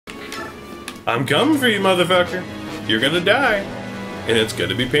I'm coming for you, motherfucker. You're gonna die. And it's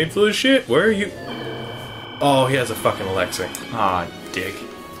gonna be painful as shit. Where are you? Oh, he has a fucking elixir. Ah, dick.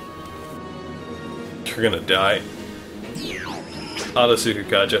 You're gonna die. Auto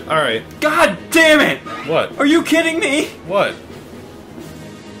Sukukaja. Alright. God damn it! What? Are you kidding me? What?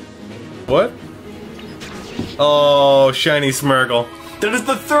 What? Oh, shiny Smirgle. That is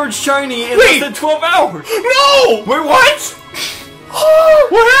the third shiny in Wait! less than 12 hours! No! Wait, what?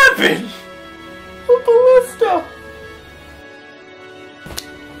 What happened? A ballista!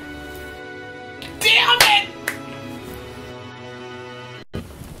 Damn it!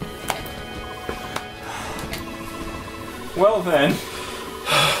 Well then.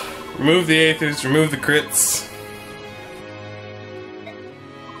 Remove the Aethers, remove the crits.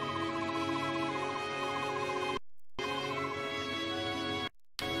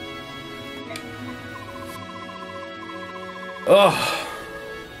 Oh,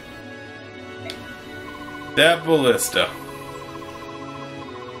 that ballista.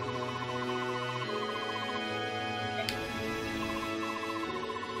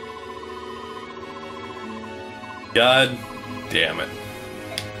 God damn it.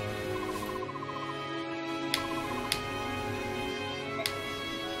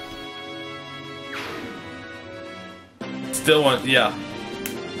 Still want, yeah.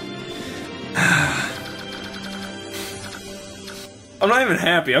 I'm not even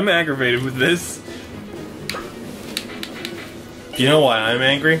happy. I'm aggravated with this. You know why I'm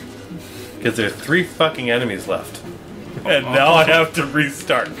angry? Because there are 3 fucking enemies left. And now I have to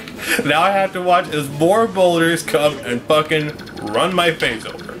restart. Now I have to watch as more boulders come and fucking run my face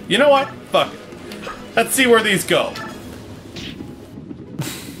over. You know what? Fuck it. Let's see where these go.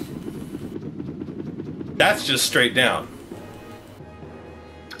 That's just straight down.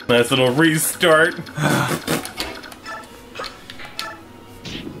 Nice little restart.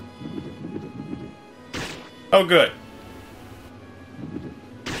 Oh, good.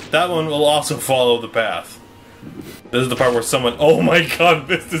 That one will also follow the path. This is the part where someone... Oh my god,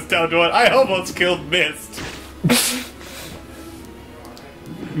 Mist is down to it. I almost killed Mist.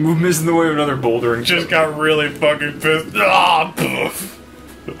 Move Mist in the way of another boulder and Just got really fucking pissed. Ah, poof.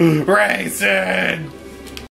 Reyson!